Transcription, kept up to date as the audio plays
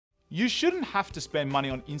You shouldn't have to spend money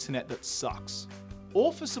on internet that sucks,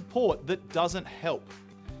 or for support that doesn't help.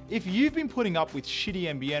 If you've been putting up with shitty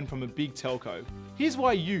NBN from a big telco, here's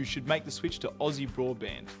why you should make the switch to Aussie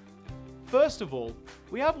Broadband. First of all,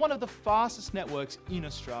 we have one of the fastest networks in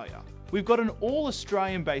Australia. We've got an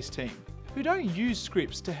all-Australian based team who don't use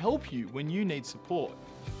scripts to help you when you need support.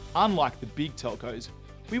 Unlike the big telcos,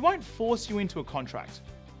 we won't force you into a contract.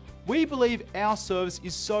 We believe our service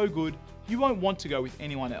is so good, you won't want to go with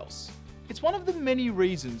anyone else. It's one of the many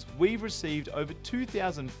reasons we've received over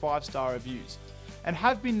 2,000 5-star reviews and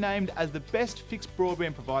have been named as the best fixed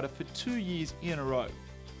broadband provider for 2 years in a row.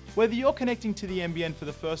 Whether you're connecting to the NBN for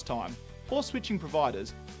the first time or switching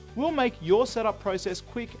providers, we'll make your setup process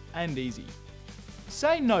quick and easy.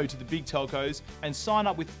 Say no to the big telcos and sign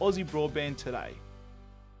up with Aussie Broadband today.